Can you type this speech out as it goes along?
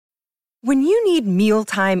When you need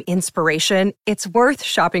mealtime inspiration, it's worth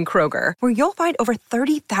shopping Kroger, where you'll find over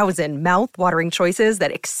 30,000 mouth-watering choices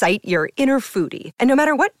that excite your inner foodie. And no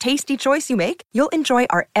matter what tasty choice you make, you'll enjoy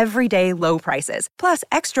our everyday low prices, plus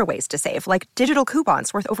extra ways to save, like digital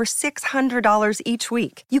coupons worth over $600 each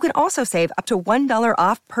week. You can also save up to $1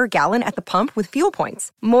 off per gallon at the pump with fuel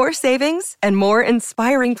points. More savings and more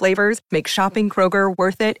inspiring flavors make shopping Kroger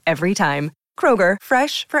worth it every time. Kroger,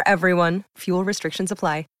 fresh for everyone. Fuel restrictions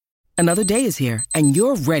apply. Another day is here, and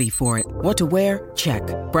you're ready for it. What to wear? Check.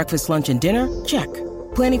 Breakfast, lunch, and dinner? Check.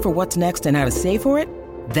 Planning for what's next and how to save for it?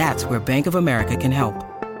 That's where Bank of America can help.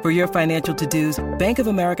 For your financial to-dos, Bank of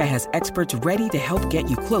America has experts ready to help get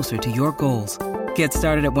you closer to your goals. Get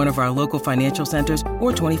started at one of our local financial centers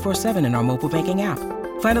or 24/7 in our mobile banking app.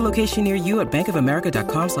 Find a location near you at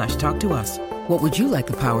bankofamerica.com/talktous. What would you like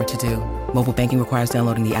the power to do? Mobile banking requires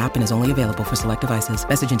downloading the app and is only available for select devices.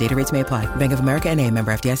 Message and data rates may apply. Bank of America N.A.,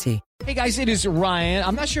 member FDIC. Hey guys, it is Ryan.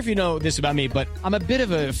 I'm not sure if you know this about me, but I'm a bit of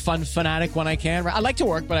a fun fanatic when I can. I like to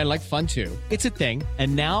work, but I like fun too. It's a thing.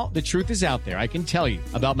 And now the truth is out there. I can tell you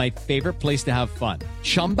about my favorite place to have fun.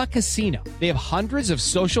 Chumba Casino. They have hundreds of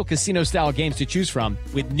social casino style games to choose from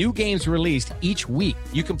with new games released each week.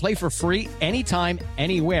 You can play for free anytime,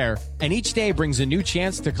 anywhere. And each day brings a new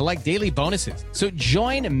chance to collect daily bonuses. So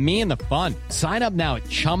join me in the fun. Sign up now at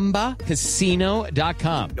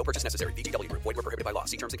ChumbaCasino.com. No purchase necessary. VGW. Void where prohibited by law.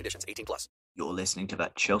 See terms and conditions. 18+. You're listening to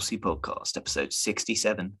That Chelsea Podcast, episode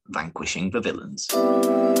 67, Vanquishing the Villains.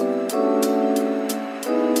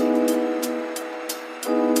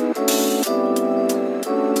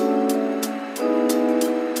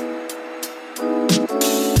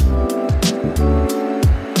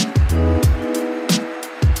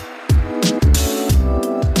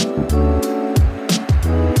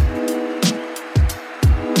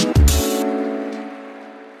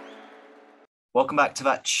 Welcome back to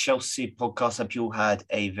That Chelsea Podcast. Hope you all had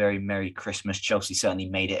a very Merry Christmas. Chelsea certainly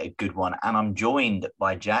made it a good one. And I'm joined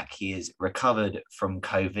by Jack. He is recovered from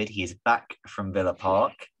COVID. He is back from Villa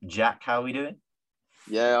Park. Jack, how are we doing?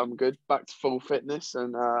 Yeah, I'm good. Back to full fitness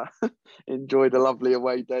and enjoyed a lovely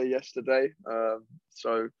away day yesterday.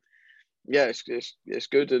 So, yeah, it's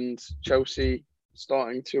good. And Chelsea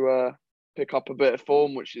starting to pick up a bit of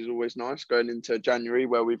form, which is always nice going into January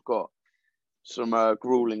where we've got some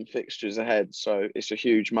grueling fixtures ahead. So it's a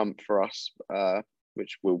huge month for us,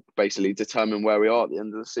 which will basically determine where we are at the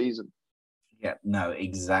end of the season. Yeah, no,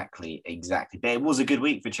 exactly. But it was a good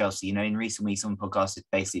week for Chelsea. You know, in recent weeks on podcasts, it's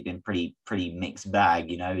basically been pretty mixed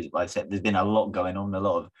bag. You know, like I said, there's been a lot going on, a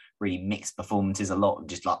lot of really mixed performances, a lot of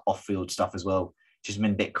just like off-field stuff as well. Just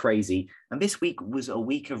been a bit crazy. And this week was a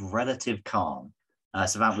week of relative calm.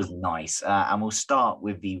 So that was nice. And we'll start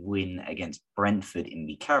with the win against Brentford in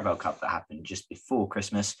the Carabao Cup that happened just before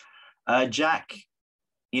Christmas. Jack,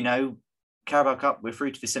 you know, Carabao Cup, we're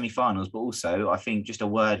through to the semi-finals, but also I think just a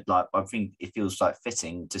word, like, I think it feels like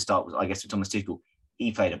fitting to start with, I guess, with Thomas Tuchel.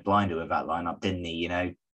 He played a blinder with that lineup, didn't he? You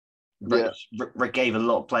know, gave a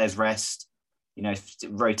lot of players rest, you know,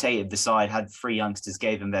 rotated the side, had three youngsters,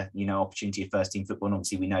 gave them the, you know, opportunity of first team football. And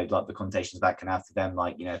obviously we know like the connotations that can have for them,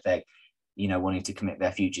 like, you know, if they're, you know, wanting to commit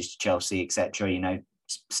their futures to Chelsea, etc., you know,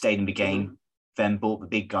 stayed in the game, then brought the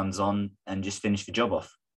big guns on and just finished the job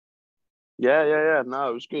off. Yeah. No,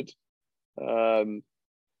 it was good.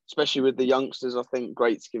 Especially with the youngsters, I think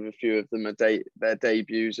great to give a few of them their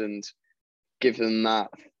debuts and give them that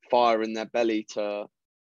fire in their belly to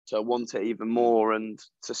want it even more and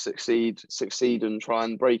to succeed and try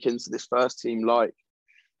and break into this first team like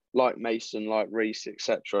Mason, like Reece,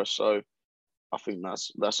 etc. So I think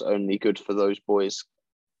that's only good for those boys'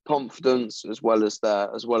 confidence as well as their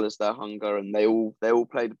hunger, and they all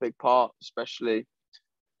played a big part. Especially,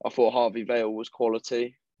 I thought Harvey Vale was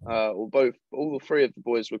quality. All the three of the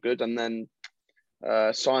boys were good, and then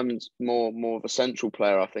Simon's more of a central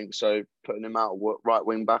player, I think. So putting him out right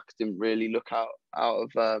wing back didn't really look out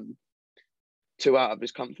of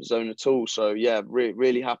his comfort zone at all. So yeah,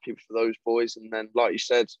 really happy for those boys. And then, like you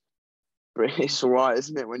said, it's all right,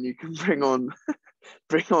 isn't it, when you can bring on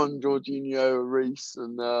Jorginho, Reece,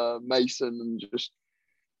 and Mason, and just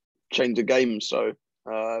change the game. So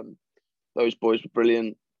those boys were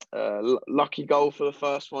brilliant. Lucky goal for the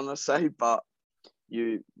first one, I say, but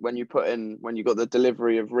when you got the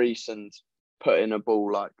delivery of Reece and put in a ball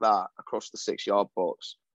like that across the 6-yard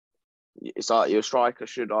box, it's like your striker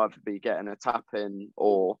should either be getting a tap in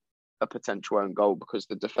or a potential own goal, because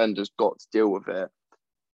the defender's got to deal with it.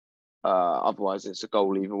 Otherwise, it's a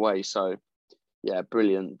goal either way. So, yeah,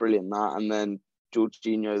 brilliant that. And then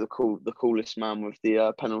Jorginho, the coolest man with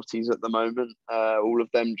the penalties at the moment. All of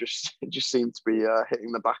them just seem to be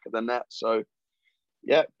hitting the back of the net. So,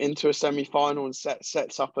 yeah, into a semi-final and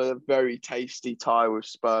sets up a very tasty tie with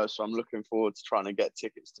Spurs. So I'm looking forward to trying to get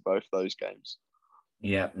tickets to both those games.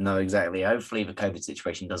 Yeah, no, exactly. Hopefully the COVID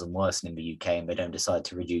situation doesn't worsen in the UK and they don't decide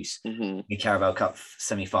to reduce the Carabao Cup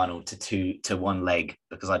semi-final to one leg,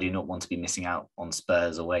 because I do not want to be missing out on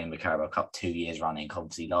Spurs away in the Carabao Cup 2 years running.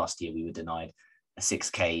 Obviously, last year we were denied a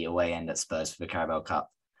 6K away end at Spurs for the Carabao Cup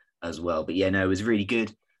as well. But yeah, no, it was really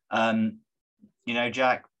good.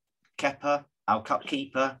 Jack, Kepa, our cup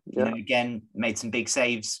keeper, again, made some big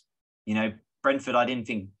saves. Brentford, I didn't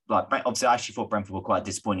think, obviously I actually thought Brentford were quite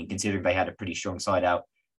disappointing considering they had a pretty strong side out,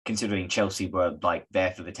 considering Chelsea were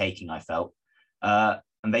there for the taking, I felt. And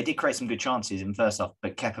they did create some good chances in the first half,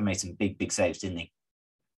 but Kepa made some big, big saves, didn't he?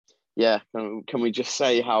 Yeah, can we just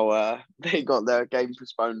say how they got their game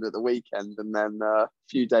postponed at the weekend, and then a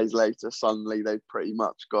few days later, suddenly they pretty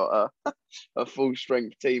much got a full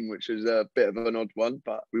strength team, which was a bit of an odd one,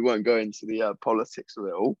 but we won't go into the politics of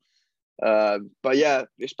it all. But yeah,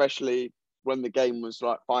 especially when the game was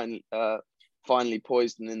finally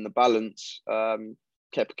poised and in the balance,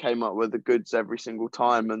 Kepa came up with the goods every single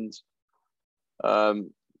time, and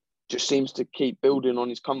just seems to keep building on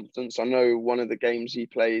his confidence. I know one of the games he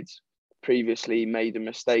played previously made a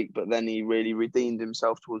mistake, but then he really redeemed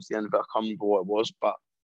himself towards the end of it. I can't remember what it was, but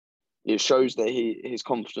it shows that his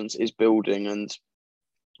confidence is building, and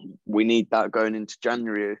we need that going into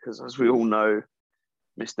January, because as we all know,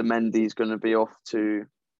 Mr. Mendy is going to be off to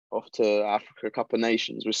Africa Cup of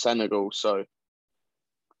Nations with Senegal. So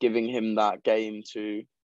giving him that game to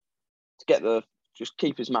just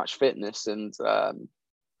keep his match fitness, and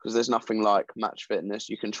because there's nothing like match fitness.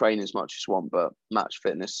 You can train as much as you want, but match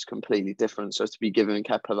fitness is completely different. So to be giving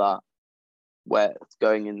Kepa that, where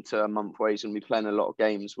going into a month where he's going to be playing a lot of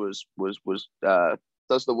games, was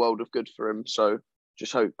does the world of good for him. So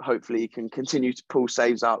just hopefully he can continue to pull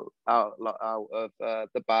saves out of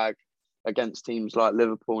the bag against teams like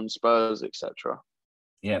Liverpool and Spurs, etc.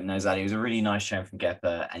 Yeah, no, exactly. It was a really nice show from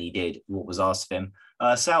Kepa, and he did what was asked of him.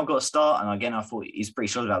 Sal got a start, and again, I thought he's pretty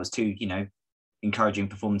solid. That was two, encouraging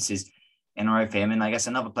performances in a row for him. And I guess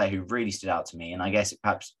another player who really stood out to me, and I guess it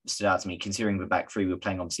perhaps stood out to me considering the back three were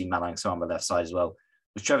playing obviously Malang Sarr on the left side as well,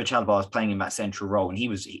 was Trevor Chalobah was playing in that central role, and he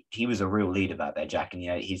was a real leader back there, Jack. And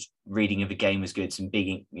his reading of the game was good, some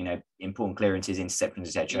big important clearances, interceptions,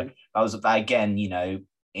 etc. That was again,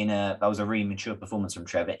 that was a really mature performance from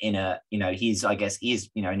Trevor. He is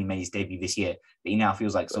only made his debut this year, but he now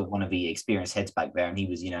feels like sort of one of the experienced heads back there, and he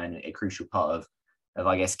was a crucial part of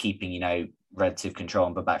I guess keeping relative control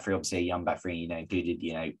on the back three. Obviously a young back three, included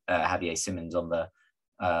Javier Simmons on the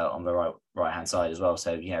right hand side as well.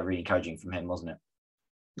 So really encouraging from him, wasn't it?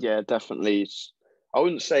 Yeah, definitely. I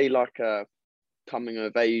wouldn't say like a coming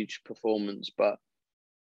of age performance, but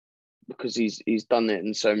because he's done it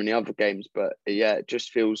in so many other games. But yeah, it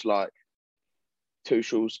just feels like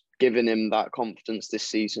Tuchel's given him that confidence this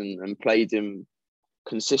season and played him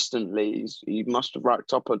consistently. He must have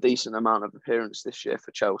racked up a decent amount of appearance this year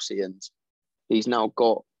for Chelsea, and he's now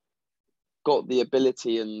got the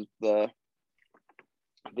ability and the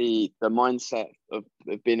mindset of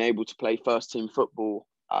being able to play first team football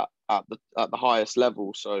at the highest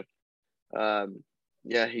level. So I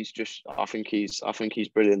think he's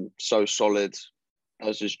brilliant, so solid,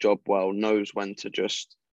 does his job well, knows when to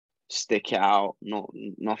just stick it out,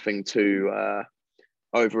 nothing too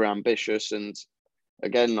over ambitious. And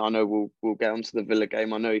again, I know we'll get onto the Villa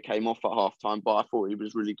game. I know he came off at half time, but I thought he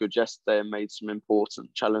was really good yesterday and made some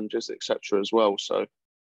important challenges, etc. as well. So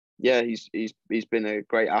yeah, he's been a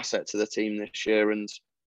great asset to the team this year, and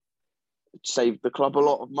saved the club a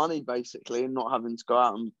lot of money basically, and not having to go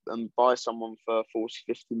out and buy someone for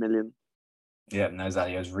 40-50 million. Yeah, no,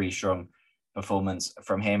 exactly. It was a really strong performance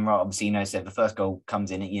from him. Right, obviously, said the first goal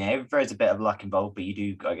comes in. There's a bit of luck involved, but you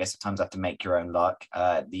do, I guess, at times have to make your own luck.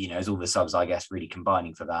 As all the subs, I guess, really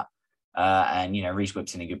combining for that. And Reece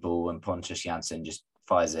whips in a good ball, and Pontus Jansson just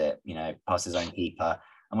fires it, past his own keeper.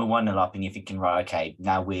 And we're 1-0 up, and you're thinking, right, okay,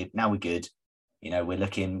 now we're good. We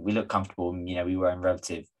look comfortable. We were in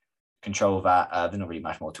relative control of that. There's not really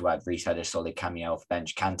much more to add. Reece had a solid cameo off the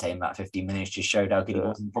bench. Kante in that 15 minutes just showed how good he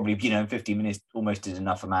was. And probably, 15 minutes almost did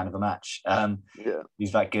enough for man of the match.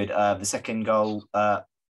 He's that good. The second goal,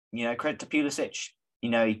 credit to Pulisic.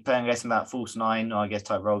 He's playing against about false nine, or I guess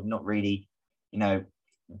type role. Not really,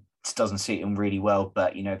 doesn't suit him really well.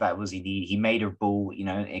 But, that was he made a ball,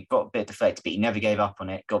 it got a bit deflected, but he never gave up on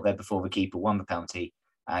it. Got there before the keeper won the penalty,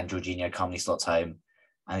 and Jorginho calmly slots home.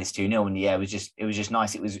 And it's 2-0. And yeah, it was just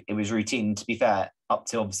nice. It was routine, to be fair, up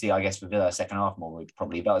to obviously, I guess, for Villa second half more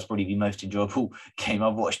probably. That was probably the most enjoyable game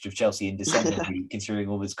I've watched of Chelsea in December, considering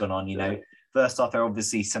all that's gone on, First off, there are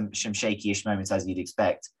obviously some shaky-ish moments as you'd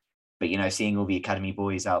expect. But, seeing all the academy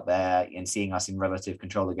boys out there and seeing us in relative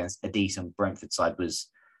control against a decent Brentford side was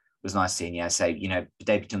nice seeing. Yeah, so, the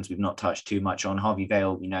debutants we've not touched too much on. Harvey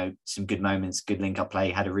Vale, some good moments, good link-up play,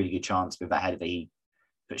 had a really good chance with that header that he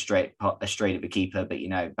put straight at the keeper. But,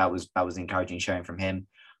 that was encouraging showing from him.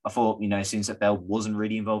 I thought, as soon as that Bell wasn't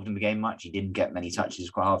really involved in the game much, he didn't get many touches. It was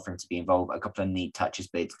quite hard for him to be involved. A couple of neat touches,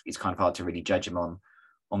 but it's kind of hard to really judge him on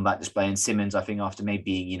that display. And Simmons, I think after maybe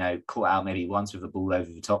being, caught out maybe once with a ball over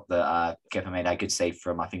the top that Kevin made a good save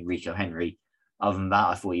from, I think, Rico Henry. Other than that,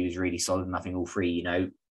 I thought he was really solid. And I think all three,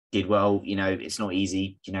 did well. It's not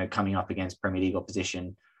easy, coming up against Premier League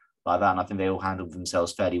opposition like that. And I think they all handled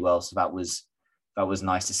themselves fairly well. So that was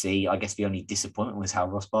nice to see. I guess the only disappointment was how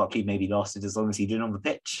Ross Barkley maybe lasted as long as he did on the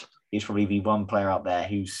pitch. He's probably the one player out there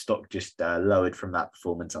whose stock just lowered from that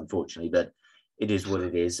performance, unfortunately. But it is what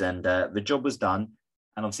it is. And the job was done.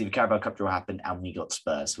 And obviously the Carabao Cup draw happened and we got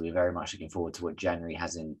Spurs. So we're very much looking forward to what January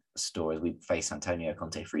has in store as we face Antonio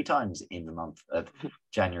Conte 3 times in the month of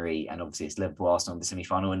January. And obviously it's Liverpool Arsenal in the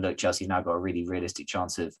semi-final. And look, Chelsea's now got a really realistic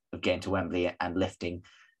chance of getting to Wembley and lifting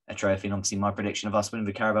a trophy. And obviously my prediction of us winning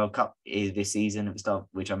the Carabao Cup is this season at the start,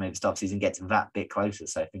 which I made the start of the season, gets that bit closer.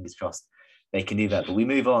 So fingers crossed they can do that. But we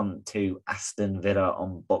move on to Aston Villa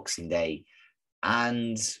on Boxing Day.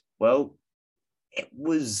 And well, it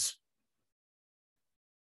was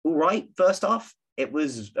all right. First off, it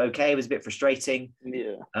was okay. It was a bit frustrating.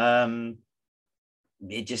 Yeah.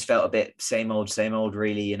 It just felt a bit same old,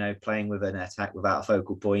 really, playing with an attack without a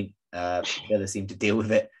focal point. Villa seemed to deal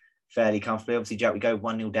with it fairly comfortably. Obviously, Jack, we go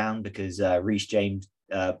 1-0 down because Reece James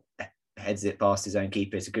heads it past his own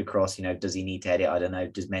keeper. It's a good cross. Does he need to head it? I don't know.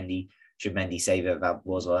 Should Mendy save it? That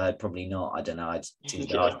was what I heard. Probably not. I don't know. It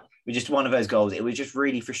was just one of those goals. It was just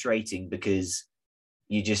really frustrating because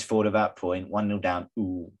you just thought at that point, 1-0 down.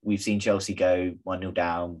 Ooh, we've seen Chelsea go 1-0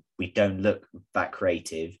 down. We don't look that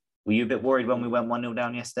creative. Were you a bit worried when we went 1-0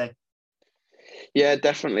 down yesterday? Yeah,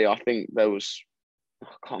 definitely. I think there was,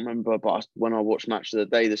 I can't remember, but when I watched Match of the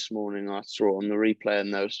Day this morning, I saw it on the replay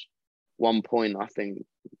and there was one point, I think,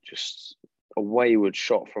 just a wayward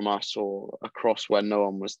shot from us or a cross where no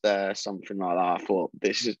one was there, something like that. I thought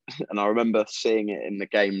this is, and I remember seeing it in the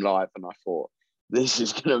game live and I thought, this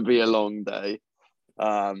is going to be a long day.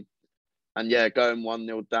 And yeah, going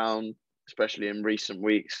 1-0 down, especially in recent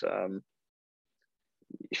weeks,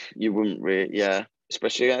 you wouldn't really,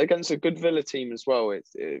 especially against a good Villa team as well.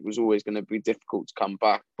 It was always going to be difficult to come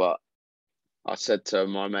back. But I said to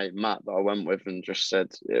my mate Matt that I went with and just said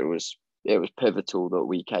it was pivotal that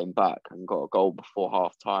we came back and got a goal before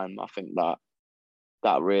half time. I think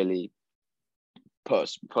that really put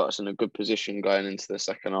us in a good position going into the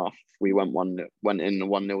second half. If we went in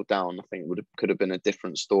 1-0 down, I think it could have been a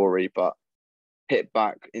different story, but hit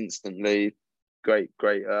back instantly. Great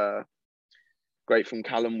from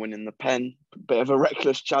Callum winning the pen. Bit of a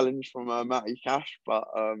reckless challenge from Matty Cash, but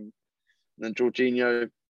then Jorginho,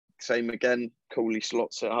 same again. Coolly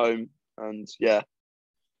slots it home, and yeah,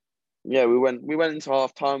 we went into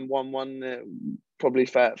half time 1-1. Probably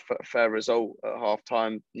fair result at half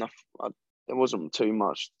time. There wasn't too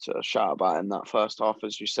much to shout about in that first half,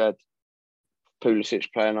 as you said.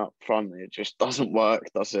 Pulisic playing up front, it just doesn't work,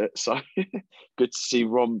 does it? So good to see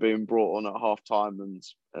Ron being brought on at half time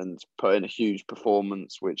and put in a huge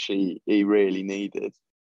performance, which he really needed.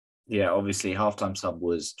 Yeah, obviously halftime sub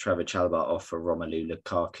was Trevor Chalobah off for Romelu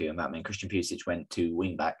Lukaku, and that meant Christian Pulisic went to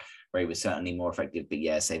wing back, where he was certainly more effective. But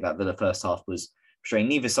yeah, say that the first half was frustrating.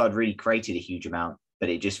 Neither side really created a huge amount, but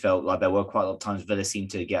it just felt like there were quite a lot of times Villa seemed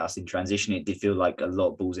to get us in transition. It did feel like a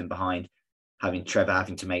lot of balls in behind, Trevor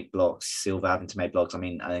having to make blocks, Silva having to make blocks. I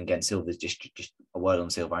mean, and again, Silva's just a word on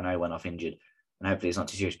Silva. I know he went off injured, and hopefully it's not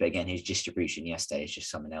too serious. But again, his distribution yesterday is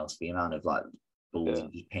just something else. The amount of like balls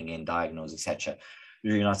ping in, diagonals, etc.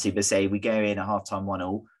 Really nice to see. But say we go in at halftime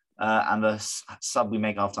 1-0, and the sub we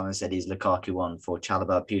make halftime, I said, is Lukaku on for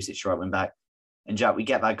Chalobah, Pulisic right wing back. And Jack, we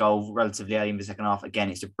get that goal relatively early in the second half.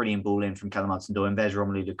 Again, it's a brilliant ball in from Callum Hudson-Odoi. There's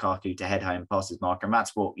Romelu Lukaku to head home past his marker, and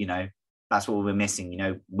that's what we were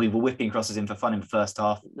missing. We were whipping crosses in for fun in the first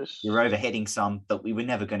half. We were overhitting some, but we were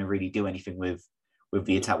never going to really do anything with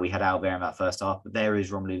the attack we had out there in that first half. But there is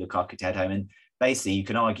Romelu Lukaku to head home. And basically, you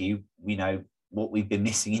can argue, what we've been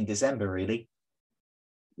missing in December, really.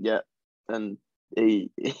 Yeah, and he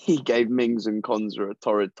gave Mings and Konza a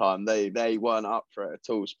torrid time. They weren't up for it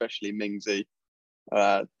at all, especially Mingsy.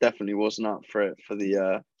 Definitely wasn't up for it for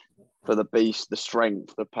the beast, the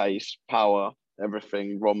strength, the pace, power.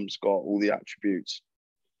 Everything. Rom's got all the attributes.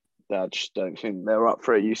 I just don't think they're up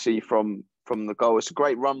for it. You see from the goal, it's a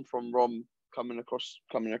great run from Rom coming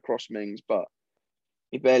across Mings, but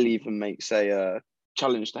he barely even makes a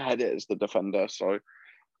challenge to head it as the defender. So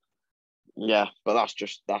yeah, but that's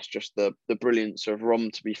just the brilliance of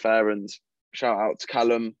Rom, to be fair. And shout out to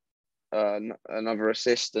Callum, another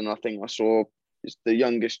assist, and I think I saw is the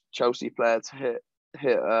youngest Chelsea player to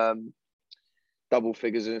hit double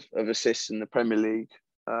figures of assists in the Premier League,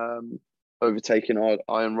 overtaking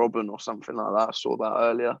Iron Robin or something like that. I saw that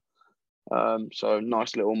earlier. So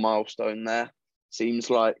nice little milestone there. Seems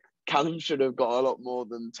like Callum should have got a lot more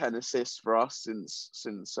than 10 assists for us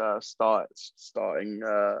since starting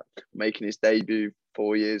making his debut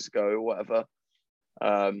 4 years ago or whatever.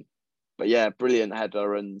 But yeah, brilliant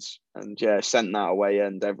header and yeah, sent that away,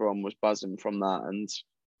 and everyone was buzzing from that. And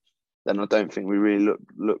then I don't think we really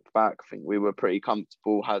looked back. I think we were pretty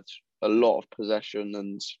comfortable, had a lot of possession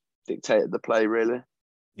and dictated the play, really.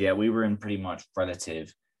 Yeah, we were in pretty much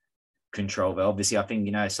relative control. But obviously, I think,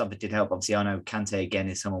 something did help. Obviously, I know Kante, again,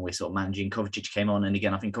 is someone we're sort of managing. Kovacic came on, and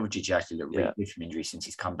again, I think Kovacic actually looked really good from injury since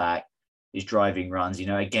he's come back. His driving runs,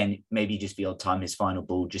 again, maybe just the odd time his final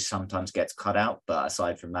ball just sometimes gets cut out. But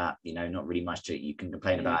aside from that, not really much that you can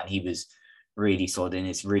complain about. And he was really solid, and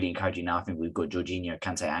it's really encouraging now. I think we've got Jorginho,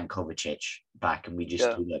 Kante and Kovacic back, and we just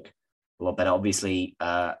look a lot better. Obviously,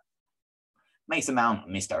 Mason Mount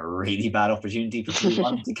missed a really bad opportunity for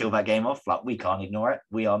 3-1 to kill that game off. Like, we can't ignore it.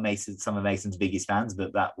 We are some of Mason's biggest fans,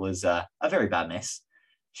 but that was a very bad miss,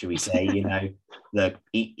 should we say. Look,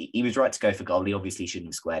 he was right to go for goal. He obviously shouldn't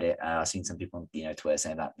have squared it. I've seen some people on Twitter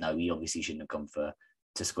saying that, no, he obviously shouldn't have gone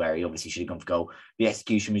to square. He obviously should have gone for goal. The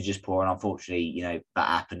execution was just poor, and unfortunately, that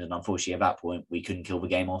happened. And unfortunately, at that point, we couldn't kill the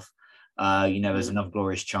game off. There's another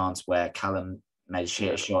glorious chance where Callum made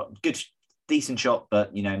a shot. Decent shot,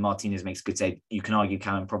 but Martinez makes a good save. You can argue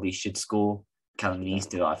Callum probably should score. Callum needs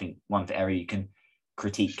to. I think one area you can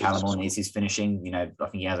critique Callum on is his finishing. I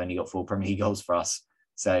think he has only got 4 Premier League goals for us,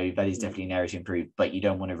 so that is definitely an area to improve. But you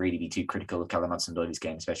don't want to really be too critical of Callum Hudson-Oddoi's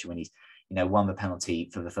game, especially when he's won the penalty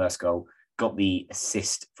for the first goal, got the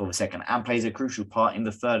assist for the second, and plays a crucial part in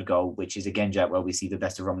the third goal, which is again, Jack, where we see the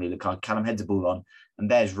best of Romelu Lukaku. Callum heads the ball on, and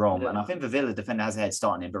there's Rom. And I think the Villa defender has a head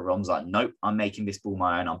starting him, but Rom's like, nope, I'm making this ball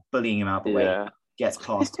my own. I'm bullying him out the way. Gets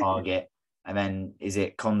past target. And then is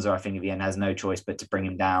it Konza, I think, at the end has no choice but to bring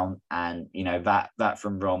him down. And, that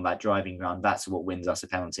from Rom, that driving run, that's what wins us a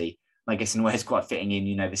penalty. I guess in a way it's quite fitting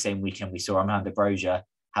in, the same weekend we saw Armando Broja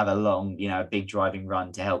have a long, big driving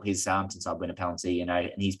run to help his Southampton side win a penalty,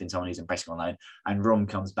 and he's been someone who's impressing on loan. And Rom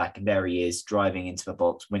comes back, and there he is, driving into the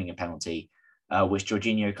box, winning a penalty, which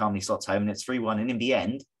Jorginho calmly slots home, and it's 3-1. And in the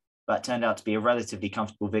end, that turned out to be a relatively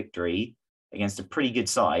comfortable victory against a pretty good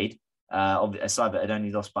side, a side that had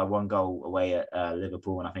only lost by 1 goal away at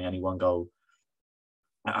Liverpool, and I think only 1 goal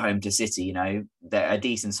at home to City. They're a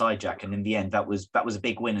decent side, Jack, and in the end, that was a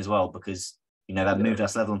big win as well, because that moved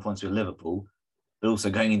us level on points with Liverpool. But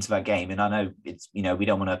also going into that game, and I know it's, we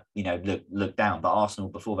don't want to, look down, but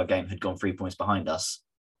Arsenal before that game had gone 3 points behind us.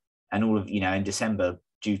 And all of, in December,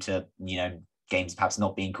 due to, games perhaps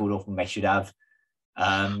not being called off when they should have,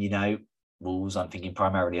 Wolves, I'm thinking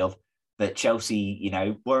primarily of, but Chelsea,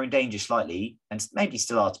 were in danger slightly, and maybe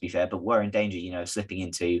still are, to be fair, but were in danger, slipping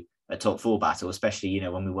into a top 4 battle, especially,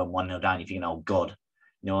 when we went 1-0 down, you're thinking, oh God,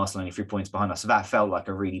 Arsenal only 3 points behind us. So that felt like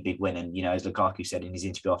a really big win. And, as Lukaku said in his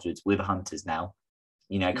interview afterwards, we're the hunters now.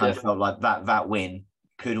 Kind of felt like that win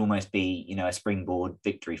could almost be, a springboard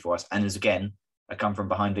victory for us. And as again, a come from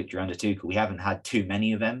behind victory under Tuchel. We haven't had too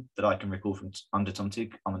many of them that I can recall from under Thomas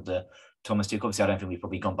Tuchel. Obviously, I don't think we've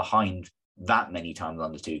probably gone behind that many times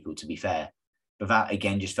under Tuchel, to be fair. But that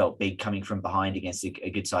again just felt big, coming from behind against a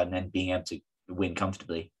good side and then being able to win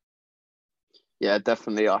comfortably. Yeah,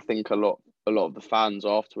 definitely. I think a lot of the fans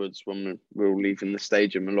afterwards, when we were leaving the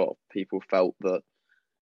stadium, a lot of people felt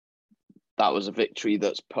that was a victory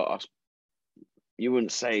that's put us, you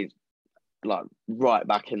wouldn't say like right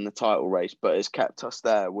back in the title race, but it's kept us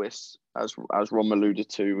there with, as Rom alluded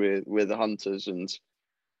to, with the Hunters. And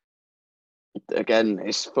again,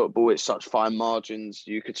 it's football, it's such fine margins.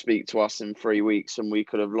 You could speak to us in 3 weeks and we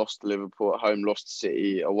could have lost to Liverpool at home, lost to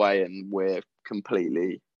City away, and we're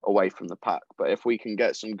completely away from the pack. But if we can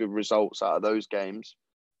get some good results out of those games,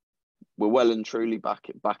 we're well and truly back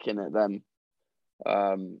in it then.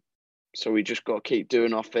 So we just got to keep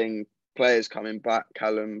doing our thing. Players coming back,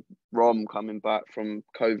 Callum, Rom coming back from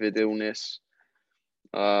COVID illness.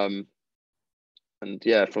 And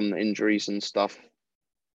yeah, from the injuries and stuff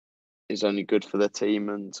is only good for the team.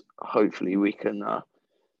 And hopefully we can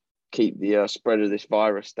keep the spread of this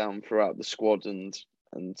virus down throughout the squad and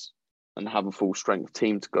have a full strength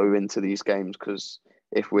team to go into these games. Because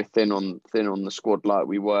if we're thin on the squad like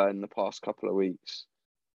we were in the past couple of weeks,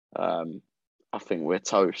 I think we're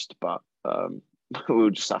toast. But we'll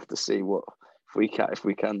just have to see what if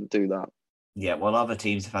we can do that. Yeah, well, other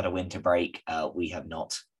teams have had a winter break. We have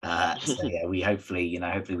not. So yeah, we hopefully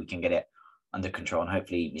we can get it under control, and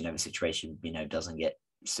hopefully, the situation, doesn't get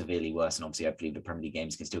severely worse. And obviously, hopefully, the Premier League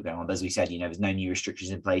games can still go on. But as we said, there's no new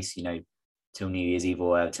restrictions in place, till New Year's Eve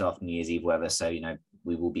or till after New Year's Eve, whatever. So,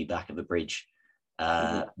 we will be back at the bridge,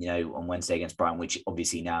 on Wednesday against Brighton, which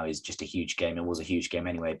obviously now is just a huge game. It was a huge game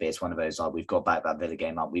anyway, but it's one of those, like, we've got back that Villa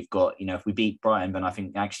game up. We've got, if we beat Brighton, then I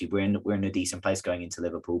think actually we're in a decent place going into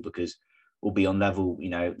Liverpool, because we'll be on level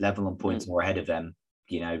on points more ahead of them,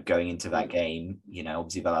 going into that game.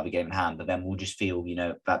 Obviously they'll have a game in hand, but then we'll just feel,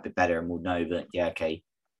 that bit better, and we'll know that, okay,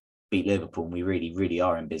 beat Liverpool, and we really, really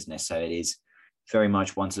are in business. So it is very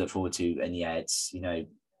much one to look forward to. And yeah, it's,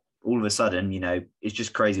 all of a sudden, it's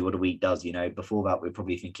just crazy what a week does. Before that, we're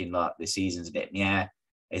probably thinking like the season's a bit,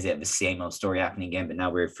 is it the same old story happening again? But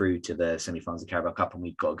now we're through to the semi-finals of the Carabao Cup, and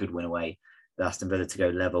we've got a good win away with Aston Villa to go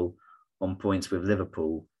level on points with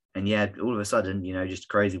Liverpool. And yeah, all of a sudden, just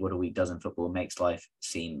crazy what a week does in football. It makes life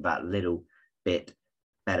seem that little bit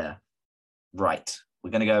better. Right.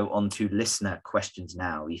 We're going to go on to listener questions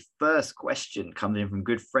now. The first question comes in from a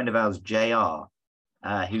good friend of ours, JR,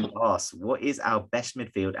 who asks, what is our best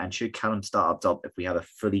midfield, and should Callum start up top if we have a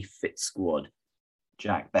fully fit squad?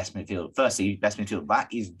 Jack, best midfield. Firstly, best midfield.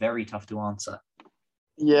 That is very tough to answer.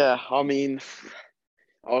 Yeah, I mean,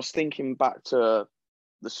 I was thinking back to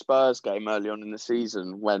the Spurs game early on in the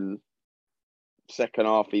season, when second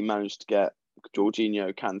half he managed to get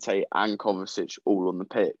Jorginho, Kante and Kovacic all on the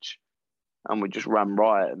pitch, and we just ran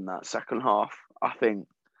riot in that second half. I think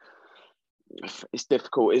it's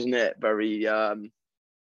difficult, isn't it? Very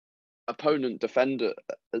opponent dependent.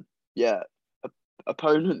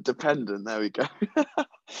 Opponent dependent. There we go.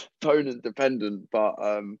 Opponent dependent. But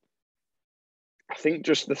I think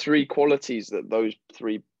just the three qualities that those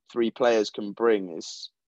three players can bring is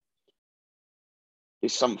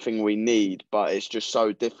something we need, but it's just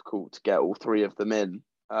so difficult to get all three of them in.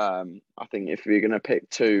 I think if you're going to pick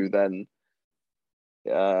two, then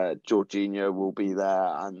Jorginho will be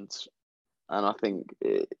there, and I think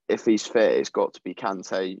if he's fit, it's got to be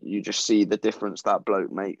Kante. You just see the difference that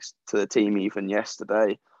bloke makes to the team. Even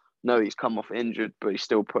yesterday, no, he's come off injured, but he's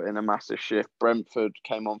still put in a massive shift. Brentford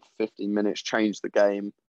came on for 15 minutes, changed the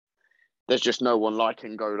game. There's just no one like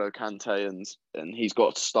N'Golo Kante, and he's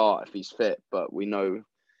got to start if he's fit. But we know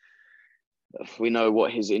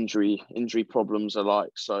what his injury problems are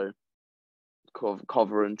like. So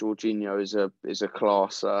Cover and Jorginho is a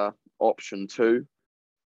class option too.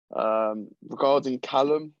 Regarding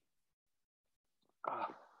Callum,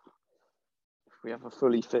 if we have a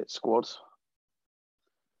fully fit squad,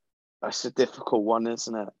 that's a difficult one,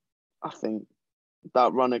 isn't it? I think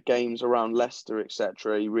that run of games around Leicester,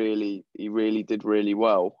 etc., he really did really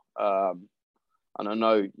well. And I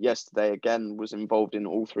know yesterday again was involved in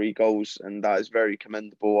all three goals, and that is very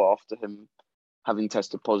commendable after him having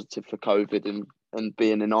tested positive for COVID and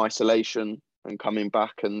being in isolation and coming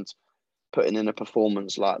back and putting in a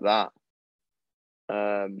performance like that.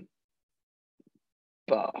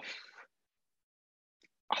 But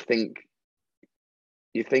I think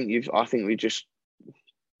we just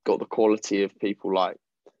got the quality of people like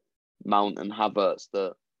Mount and Havertz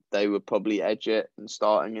that they would probably edge it and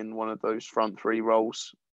starting in one of those front three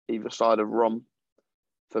roles, either side of Rom,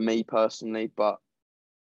 for me personally. But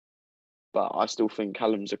I still think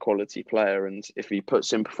Callum's a quality player, and if he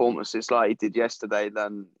puts in performances like he did yesterday,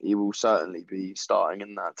 then he will certainly be starting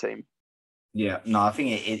in that team. Yeah, no, I think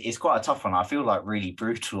it's quite a tough one. I feel like really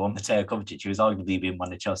brutal on Mateo Kovacic, who has arguably been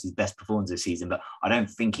one of Chelsea's best performers this season, but I don't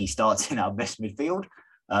think he starts in our best midfield.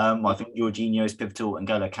 I think Jorginho is pivotal and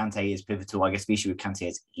N'Golo Kante is pivotal. I guess the issue with Kante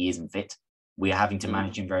is he isn't fit. We are having to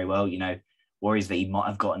manage him very well. Worries that he might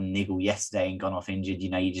have gotten a niggle yesterday and gone off injured.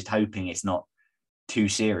 You're just hoping it's not too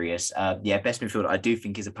serious. Best midfield I do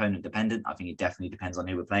think is opponent dependent. I think it definitely depends on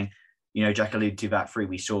who we're playing. Jack alluded to that three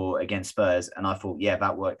we saw against Spurs, and I thought,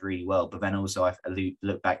 that worked really well. But then also I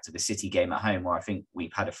look back to the City game at home, where I think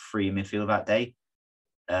we've had a free midfield that day,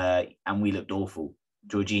 and we looked awful.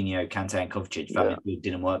 Jorginho, Kante and Kovacic, that midfield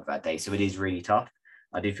didn't work that day. So it is really tough.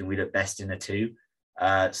 I do think we look best in a two.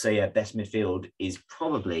 Best midfield is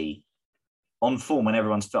probably on form when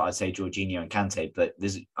everyone's fit. I'd say Jorginho and Kante, but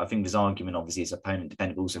I think there's argument, obviously it's opponent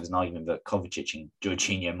dependent, but also there's an argument that Kovacic and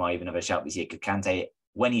Jorginho might even have a shout this year, because Kante,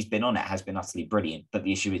 when he's been on it, has been utterly brilliant. But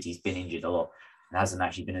the issue is he's been injured a lot and hasn't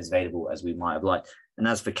actually been as available as we might have liked. And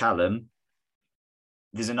as for Callum,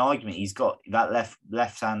 there's an argument he's got that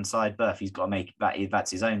left-hand side berth. He's got to make that.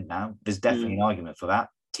 That's his own now. There's definitely an argument for that.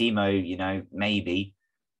 Timo, maybe.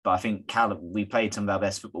 But I think Callum, we played some of our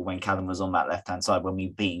best football when Callum was on that left-hand side, when we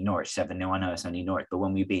beat Norwich 7-0. I know it's only Norwich, but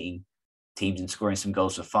when we beating teams and scoring some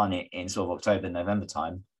goals for fun in sort of October, November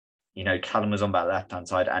time, Callum was on that left-hand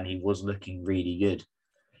side and he was looking really good.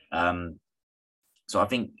 So I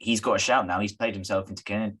think he's got a shout now. He's played himself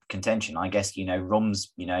into contention. I guess,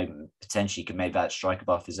 Rom's, potentially could make that striker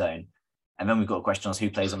off his own. And then we've got a question on who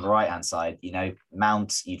plays on the right-hand side.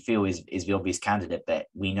 Mount, you'd feel is the obvious candidate, but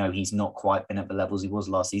we know he's not quite been at the levels he was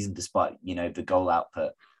last season, despite, the goal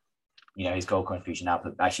output, his goal contribution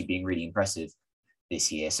output actually being really impressive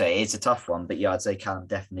this year. So it's a tough one, but yeah, I'd say Callum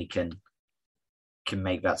definitely can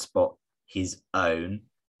make that spot his own.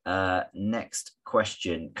 Next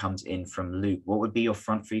question comes in from Luke. What would be your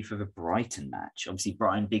front three for the Brighton match? Obviously,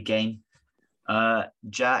 Brighton, big game.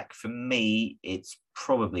 Jack, for me, it's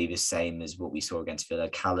probably the same as what we saw against Villa.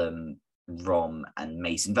 Callum, Rom, and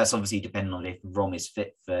Mason. That's obviously depending on if Rom is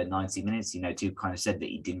fit for 90 minutes. Tuchel kind of said that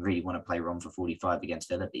he didn't really want to play Rom for 45 against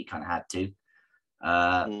Villa, but he kind of had to.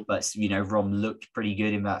 But Rom looked pretty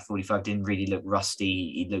good in that 45. Didn't really look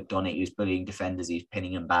rusty. He looked on it. He was bullying defenders. He was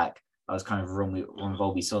pinning them back. That was kind of Rom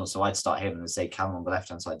what we saw. So I'd start him and say Callum on the left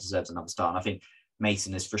hand side deserves another start. And I think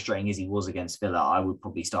Mason, as frustrating as he was against Villa, I would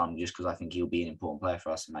probably start him just because I think he'll be an important player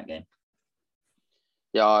for us in that game.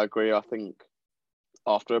 Yeah, I agree. I think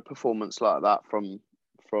after a performance like that from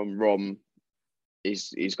Rom,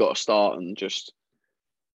 he's got to start and just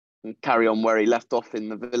carry on where he left off in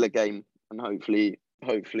the Villa game, and hopefully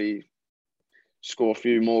score a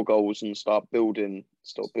few more goals and start building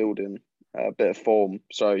a bit of form.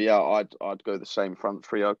 So yeah, I'd go the same front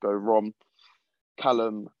three. I'd go Rom,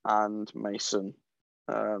 Callum, and Mason.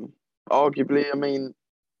 Arguably, I mean,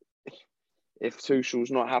 if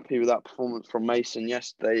Tuchel's not happy with that performance from Mason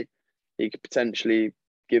yesterday, he could potentially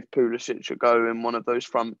give Pulisic a go in one of those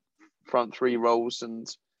front three roles and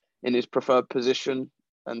in his preferred position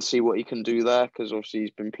and see what he can do there, because obviously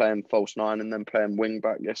he's been playing false nine and then playing wing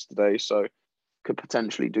back yesterday, so could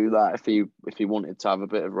potentially do that if he wanted to have a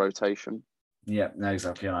bit of rotation. Yeah, no,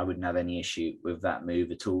 exactly. And I wouldn't have any issue with that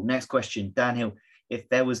move at all. Next question, Dan Hill. If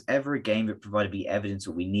there was ever a game that provided the evidence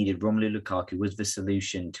that we needed Romelu Lukaku was the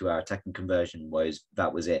solution to our attacking conversion,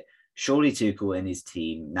 that was it. Surely Tuchel and his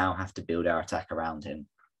team now have to build our attack around him.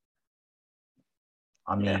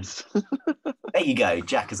 I mean, yes. There you go.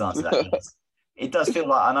 Jack has answered that. Yes. It does feel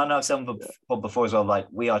like, and I know I've said before as well, like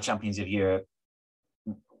we are champions of Europe.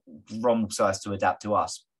 Rom has to adapt to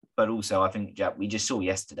us. But also, I think, Jack, we just saw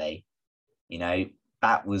yesterday,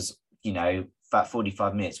 that was, that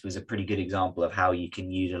 45 minutes was a pretty good example of how you can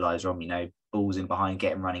utilize Rom, balls in behind,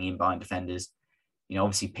 get him running in behind defenders,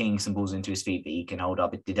 obviously pinging some balls into his feet that he can hold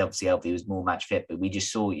up. It did obviously help. He was more match fit, but we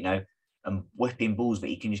just saw, whipping balls that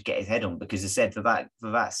he can just get his head on, because as I said, for that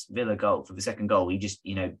Villa goal, for the second goal, he just,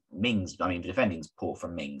 Mings, the defending's poor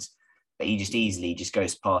from Mings, but he just easily just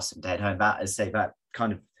goes past him to head home. That, as I say, that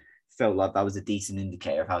kind of felt like that was a decent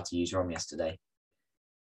indicator of how to use Rom yesterday.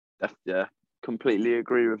 Yeah, completely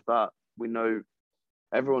agree with that.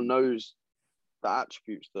 Everyone knows the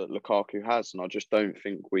attributes that Lukaku has, and I just don't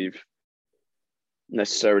think we've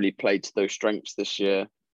necessarily played to those strengths this year.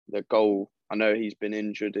 The goal, I know he's been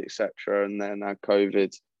injured, etc., and then had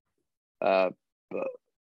COVID, but the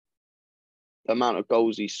amount of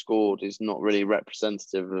goals he scored is not really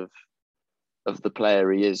representative of the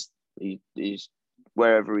player he is. He's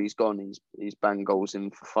wherever he's gone, he's banged goals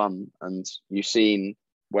in for fun, and you've seen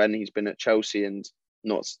when he's been at Chelsea and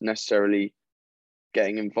not necessarily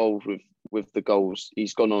getting involved with the goals.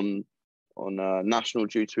 He's gone on national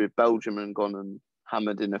duty with Belgium and gone and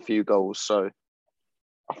hammered in a few goals. So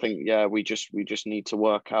I think, yeah, we just need to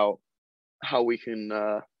work out how we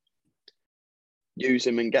can use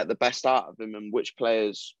him and get the best out of him, and which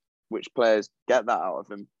players get that out of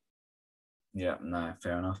him. Yeah, no,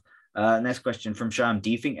 fair enough. Next question from Sham. Do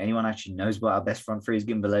you think anyone actually knows what our best front three is,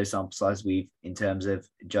 given the low sample size we've in terms of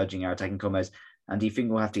judging our attacking combos? And do you think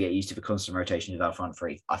we'll have to get used to the constant rotation of our front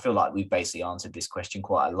three? I feel like we've basically answered this question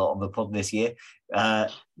quite a lot on the pod this year.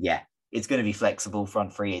 Yeah, it's going to be flexible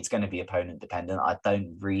front three. It's going to be opponent dependent. I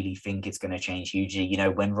don't really think it's going to change hugely.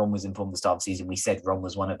 When Ron was informed at the start of the season, we said Ron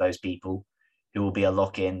was one of those people who will be a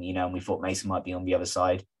lock-in, and we thought Mason might be on the other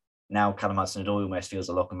side. Now Callum Hudson-Odoi almost feels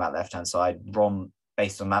a lock on that left-hand side. Ron,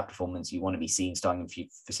 based on that performance, you want to be seen starting in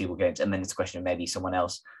foreseeable games. And then it's a question of maybe someone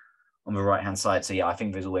else on the right-hand side. So, yeah, I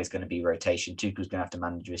think there's always going to be rotation. Tuchel's going to have to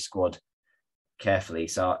manage his squad carefully.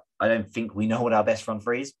 So I don't think we know what our best front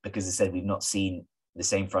three is, because as I said, we've not seen the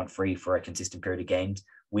same front three for a consistent period of games.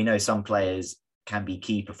 We know some players can be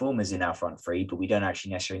key performers in our front three, but we don't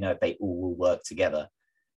actually necessarily know if they all will work together.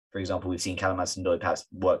 For example, we've seen Callum Hudson-Odoi perhaps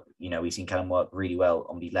work, we've seen Callum work really well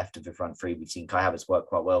on the left of the front three. We've seen Kai Havertz work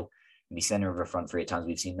quite well in the centre of the front three at times.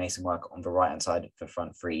 We've seen Mason work on the right-hand side of the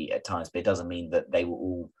front three at times, but it doesn't mean that they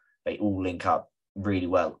all link up really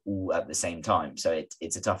well all at the same time. So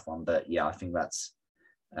it's a tough one, but yeah, I think that's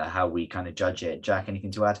how we kind of judge it. Jack,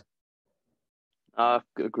 anything to add? I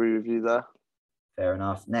agree with you there. Fair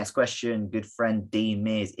enough. Next question, good friend Dean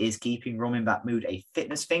Mears. Is keeping Rom in that mood a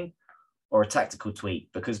fitness thing or a tactical tweak?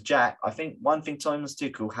 Because Jack, I think one thing Thomas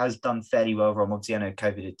Tuchel has done fairly well, Rom. Obviously, I know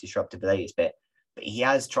COVID had disrupted the latest bit, but he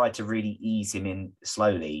has tried to really ease him in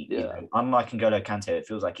slowly. Yeah. Unlike N'Golo Kante, it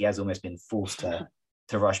feels like he has almost been forced to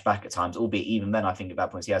rush back at times, albeit even then, I think at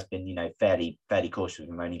that point he has been, fairly cautious with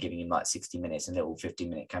him, only giving him like 60 minutes and little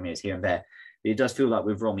 15-minute cameos here and there. But it does feel like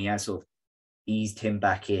with Rom, he has sort of eased him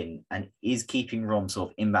back in and is keeping Rom sort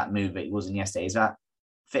of in that mood that he was in yesterday. Is that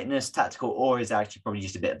fitness, tactical, or is that actually probably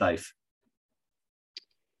just a bit of both?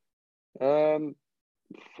 A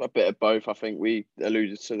bit of both. I think we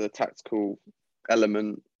alluded to the tactical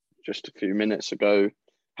element just a few minutes ago,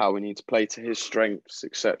 how we need to play to his strengths,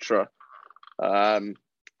 etc.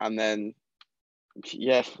 And then,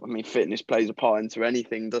 yeah, I mean, fitness plays a part into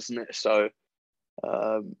anything, doesn't it? So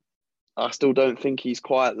I still don't think he's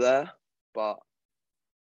quite there, but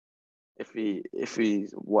if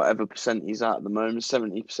he's whatever percent he's at the moment,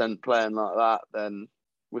 70% playing like that, then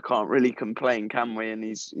we can't really complain, can we? And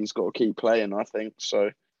he's got to keep playing, I think.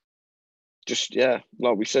 So just, yeah,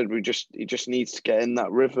 like we said, he just needs to get in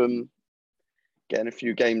that rhythm, getting a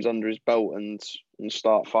few games under his belt and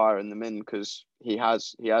start firing them in, because he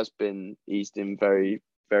has been eased in very,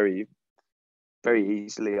 very, very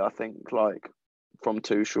easily. I think, like, from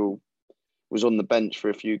Tuchel, was on the bench for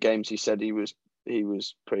a few games. He said he was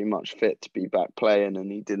pretty much fit to be back playing,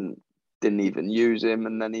 and he didn't even use him.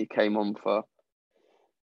 And then he came on for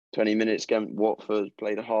 20 minutes against Watford,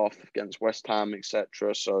 played a half against West Ham,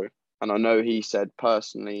 etc. So, and I know he said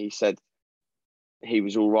he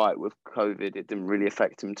was all right with COVID. It didn't really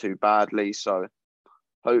affect him too badly. So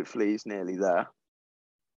hopefully he's nearly there.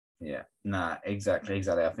 Yeah, nah, exactly.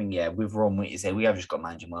 I think, yeah, with Ron, we have just got to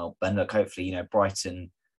manage him well. But look, hopefully,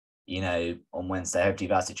 Brighton, on Wednesday, hopefully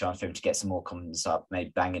that's a chance for him to get some more confidence up,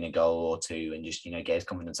 maybe bang in a goal or two and just, get his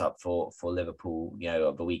confidence up for Liverpool,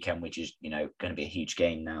 at the weekend, which is, going to be a huge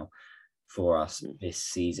game now for us this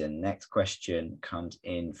season. Next question comes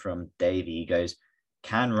in from Davey. He goes,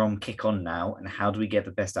 can Rom kick on now? And how do we get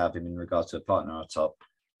the best out of him in regards to a partner on top?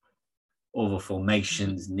 All the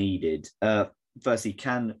formations needed. Firstly,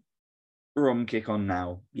 can Rom kick on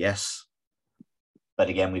now? Yes. But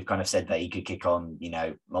again, we've kind of said that he could kick on,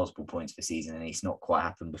 multiple points per season, and it's not quite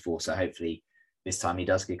happened before. So hopefully this time he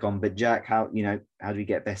does kick on. But Jack, how do we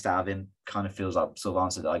get best out of him? Kind of feels like sort of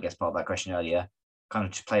answered, I guess, part of that question earlier. Kind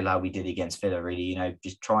of just play like we did against Villa, really,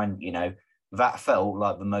 just try and, that felt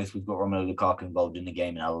like the most we've got Romelu Lukaku involved in the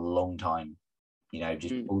game in a long time.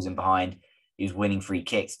 Just balls in behind. He was winning free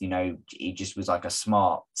kicks. He just was like a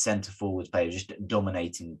smart centre forward player, just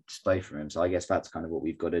dominating display from him. So I guess that's kind of what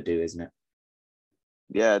we've got to do, isn't it?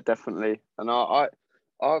 Yeah, definitely. And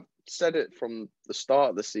I've said it from the start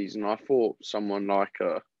of the season. I thought someone like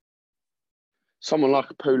a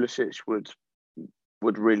Pulisic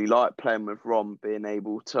would really like playing with Rom, being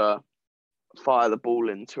able to fire the ball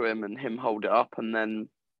into him and him hold it up and then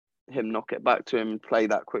him knock it back to him, play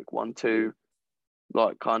that quick 1-2,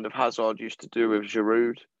 like kind of Hazard used to do with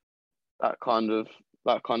Giroud, that kind of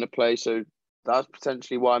play. So that's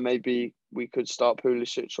potentially why maybe we could start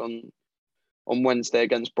Pulisic on Wednesday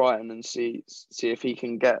against Brighton and see if he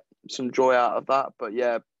can get some joy out of that. But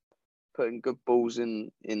yeah, putting good balls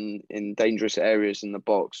in dangerous areas in the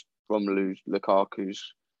box, Romelu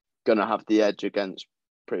Lukaku's gonna have the edge against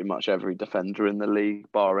pretty much every defender in the league,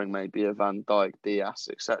 barring maybe a Van Dijk, Diaz,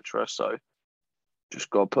 etc. So just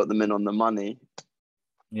got to put them in on the money.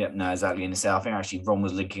 Yeah, no, exactly. And I think actually Ron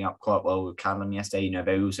was linking up quite well with Callum yesterday.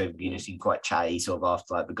 They also, seemed quite chatty sort of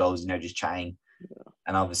after like the goals, just chatting. Yeah.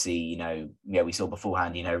 And obviously, we saw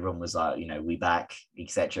beforehand, Ron was like, we back,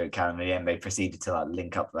 etc. Callum, and they proceeded to like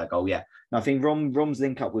link up for that goal. Yeah. And I think Rom's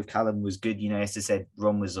link up with Callum was good. As I said,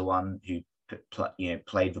 Ron was the one who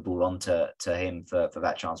played the ball onto him for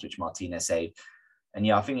that chance which Martinez saved. And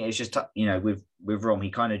yeah, I think it's just with Rom, he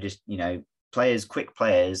kind of just quick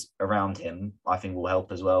players around him, I think will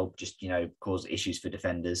help as well. Just cause issues for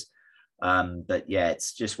defenders. But yeah,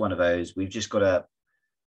 it's just one of those. We've just got to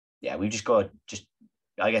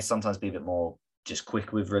I guess sometimes be a bit more just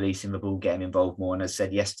quick with releasing the ball, getting involved more. And as I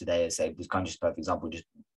said yesterday, was kind of just a perfect example. Just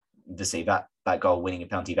to see that goal winning a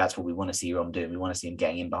penalty, that's what we want to see Rom doing. We want to see him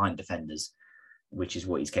getting in behind defenders, which is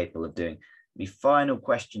what he's capable of doing. The final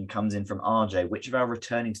question comes in from RJ. Which of our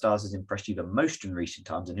returning stars has impressed you the most in recent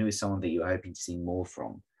times, and who is someone that you're hoping to see more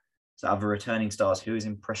from? So, other returning stars, who has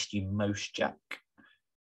impressed you most, Jack?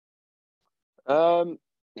 I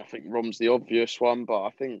think Rom's the obvious one, but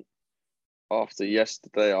I think after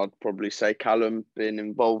yesterday, I'd probably say Callum being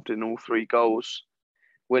involved in all 3 goals,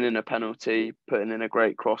 winning a penalty, putting in a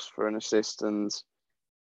great cross for an assist, and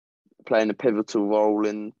playing a pivotal role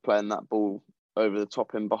in playing that ball over the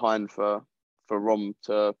top and behind for Rom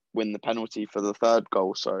to win the penalty for the 3rd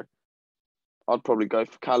goal. So I'd probably go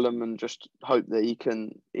for Callum and just hope that he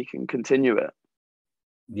can continue it.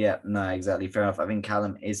 Yeah, no, exactly. Fair enough. I think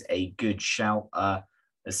Callum is a good shout. As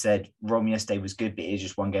I said, Rom yesterday was good, but it is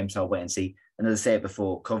just one game, so I'll wait and see. And as I said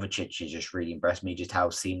before, Kovacic has just really impressed me, just how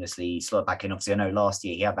seamlessly he slotted back in. Obviously, I know last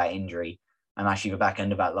year he had that injury, and actually the back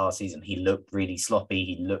end of that last season, he looked really sloppy.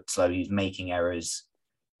 He looked slow. He was making errors.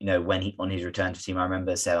 When he on his return to team, I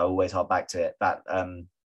remember said I always hark back to it. That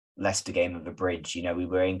Leicester game of the bridge, we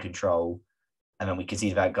were in control, and then we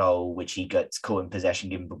conceded that goal, which he gets caught in possession,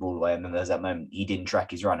 giving the ball away. And then there's that moment he didn't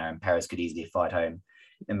track his runner, and Perez could easily have fired home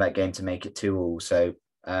in that game to make it 2-2. So,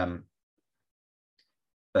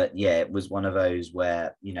 but yeah, it was one of those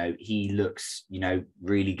where, he looks,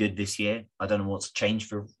 really good this year. I don't know what's changed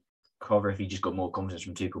for Cover if he just got more confidence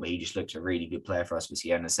from Tuchel, but he just looks a really good player for us this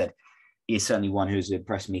year. And as I said, he is certainly one who's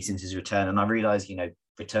impressed me since his return. And I realise,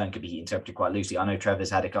 return could be interpreted quite loosely. I know Trevor's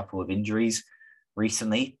had a couple of injuries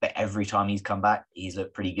recently, but every time he's come back, he's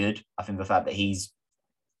looked pretty good. I think the fact that he's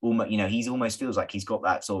almost feels like he's got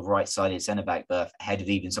that sort of right-sided centre-back berth ahead of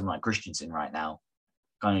even someone like Christensen right now.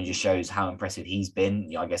 Kind of just shows how impressive he's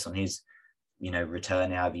been, I guess, on his,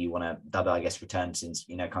 return, however you want to dub it, return since,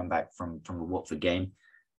 coming back from the Watford game.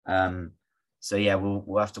 So yeah,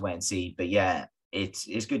 we'll have to wait and see. But yeah, it's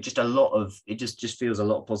good. Just it just feels a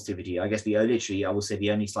lot of positivity. I guess I will say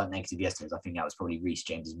the only slight negative yesterday is I think that was probably Reece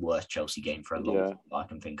James's worst Chelsea game for a long time I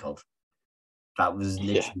can think of. That was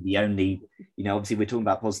literally the only, obviously we're talking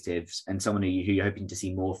about positives and someone who you're hoping to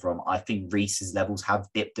see more from. I think Reece's levels have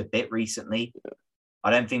dipped a bit recently. Yeah. I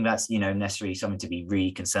don't think that's, necessarily something to be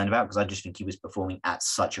really concerned about, because I just think he was performing at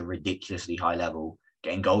such a ridiculously high level,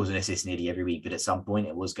 getting goals and assists nearly every week. But at some point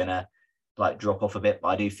it was going to drop off a bit. But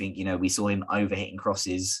I do think, we saw him over hitting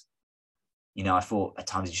crosses. I thought at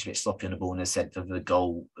times he was just a bit sloppy on the ball, and as I said, for the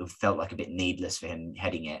goal, it felt like a bit needless for him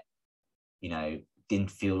heading it. Didn't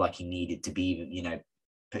feel like he needed to be,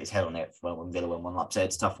 put his head on it when Villa went 1 up. So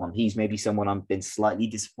it's a tough one. He's maybe someone I've been slightly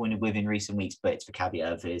disappointed with in recent weeks, but it's the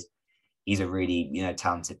caveat of he's a really,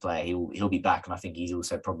 talented player. He'll be back. And I think he's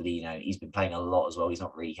also probably, he's been playing a lot as well. He's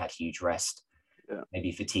not really had huge rest. Yeah.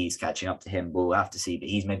 Maybe fatigue's catching up to him. We'll have to see. But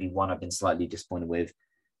he's maybe one I've been slightly disappointed with.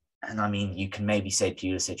 And I mean, you can maybe say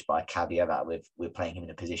Pulisic, but I caveat that we're playing him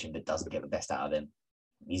in a position that doesn't get the best out of him.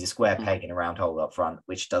 He's a square peg in a round hole up front,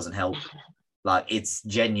 which doesn't help. It's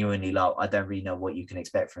genuinely I don't really know what you can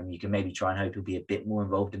expect from him. You can maybe try and hope he'll be a bit more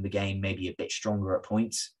involved in the game, maybe a bit stronger at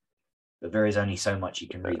points. But there is only so much you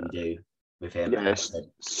can really do with him. Yes,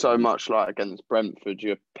 so much against Brentford,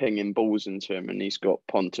 you're pinging balls into him, and he's got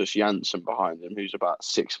Pontus Jansson behind him, who's about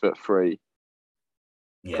 6'3",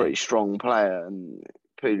 pretty strong player, and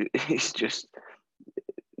he's just,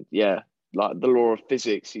 the law of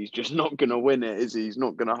physics. He's just not going to win it, is he? He's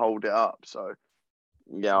not going to hold it up. So,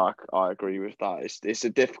 yeah, I agree with that. It's a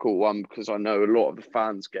difficult one, because I know a lot of the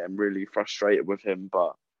fans getting really frustrated with him,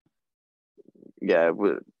 but yeah,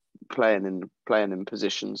 we're playing in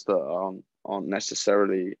positions that aren't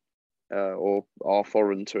necessarily or are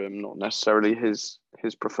foreign to him, not necessarily his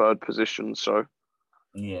preferred position. So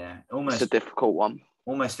yeah, it's a difficult one.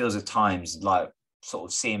 Almost feels at times sort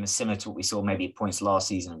of see him as similar to what we saw maybe at points last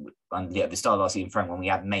season, and at the start of last season, Frank, when we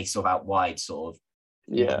had May sort of out wide, sort of.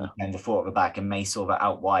 And the four at the back, and May sort of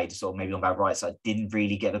out wide, sort of maybe on that right side, didn't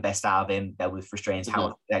really get the best out of him. That was frustrating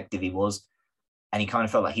how effective he was. And he kind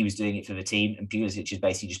of felt like he was doing it for the team. And Pulisic has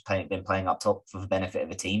basically just been playing up top for the benefit of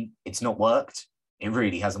the team. It's not worked. It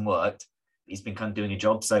really hasn't worked. He's been kind of doing a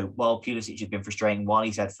job. So while Pulisic has been frustrating, while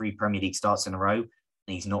he's had 3 Premier League starts in a row, and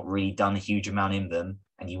he's not really done a huge amount in them,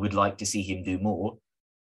 and you would like to see him do more,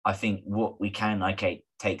 I think what we can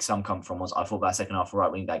take some comfort from was I thought that second half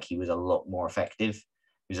right wing back, he was a lot more effective.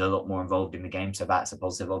 He was a lot more involved in the game. So that's a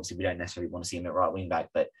positive. Obviously, we don't necessarily want to see him at right wing back,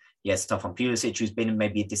 but yeah, it's tough on Pulisic, who's been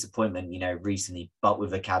maybe a disappointment, recently, but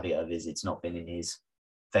with the caveat of it's not been in his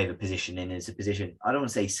favourite position, it's a position, I don't want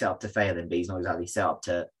to say set up to fail in, but he's not exactly set up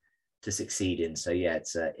to succeed in. So yeah,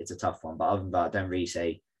 it's a tough one. But other than that, I don't really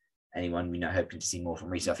say anyone, hoping to see more from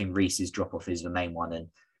Reece. I think Reece's drop-off is the main one. And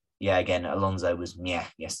yeah, again, Alonso was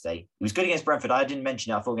yesterday. He was good against Brentford. I didn't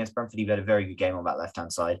mention it. I thought against Brentford, he had a very good game on that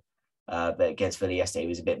left-hand side. But against Villa yesterday, he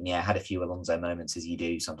was a bit, had a few Alonso moments, as you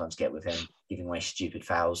do sometimes get with him, giving away stupid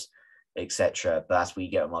fouls, etc. But that's what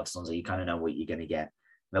you get with Marcos Alonso. You kind of know what you're going to get.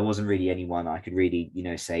 There wasn't really anyone I could really,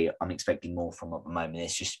 say I'm expecting more from at the moment.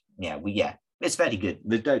 It's just, it's fairly good.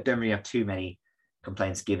 We don't really have too many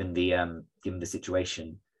complaints given the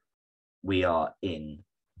situation we are in.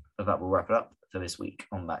 With that, we'll wrap it up for this week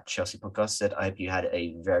on that Chelsea podcast. I hope you had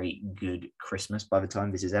a very good Christmas by the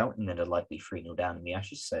time this is out. England are likely 3-0 down in the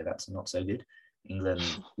Ashes, so that's not so good. England,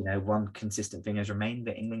 one consistent thing has remained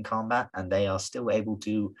that England can't bat, and they are still able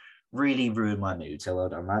to really ruin my mood. So well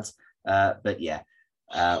done, lads.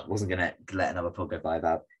 Wasn't going to let another pod go by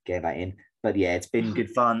without getting that in. But it's been good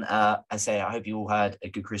fun. I hope you all had a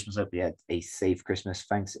good Christmas. Hope you had a safe Christmas.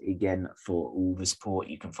 Thanks again for all the support.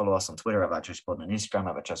 You can follow us on Twitter at @ChelseaPod, and Instagram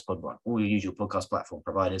at @ChelseaPod, on all your usual podcast platform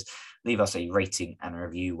providers. Leave us a rating and a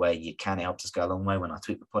review where you can. It helps us go a long way. When I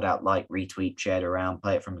tweet the pod out, retweet, share it around,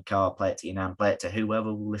 play it from the car, play it to your nan, play it to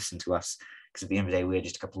whoever will listen to us. Because at the end of the day, we're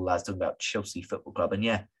just a couple of lads talking about Chelsea Football Club. And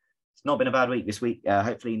it's not been a bad week this week.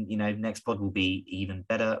 Hopefully, next pod will be even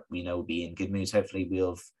better. We'll be in good moods. Hopefully,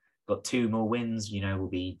 we'll have got 2 more wins. We'll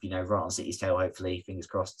be, right on City's tail, hopefully. Fingers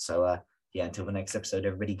crossed. So, until the next episode,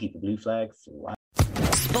 everybody keep the blue flag flying.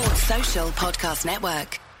 Sports Social Podcast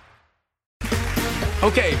Network.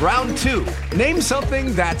 Okay, round 2. Name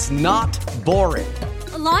something that's not boring.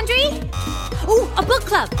 A laundry? Ooh, a book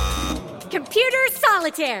club. Computer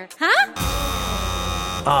solitaire, huh?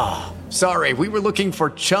 Sorry, we were looking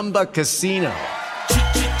for Chumba Casino.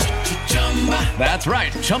 That's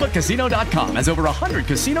right. ChumbaCasino.com has over 100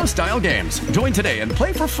 casino-style games. Join today and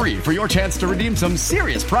play for free for your chance to redeem some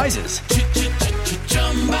serious prizes.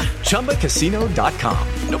 ChumbaCasino.com.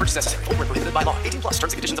 No purchase necessary. Void where prohibited by law. 18+. Terms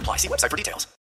and conditions apply. See website for details.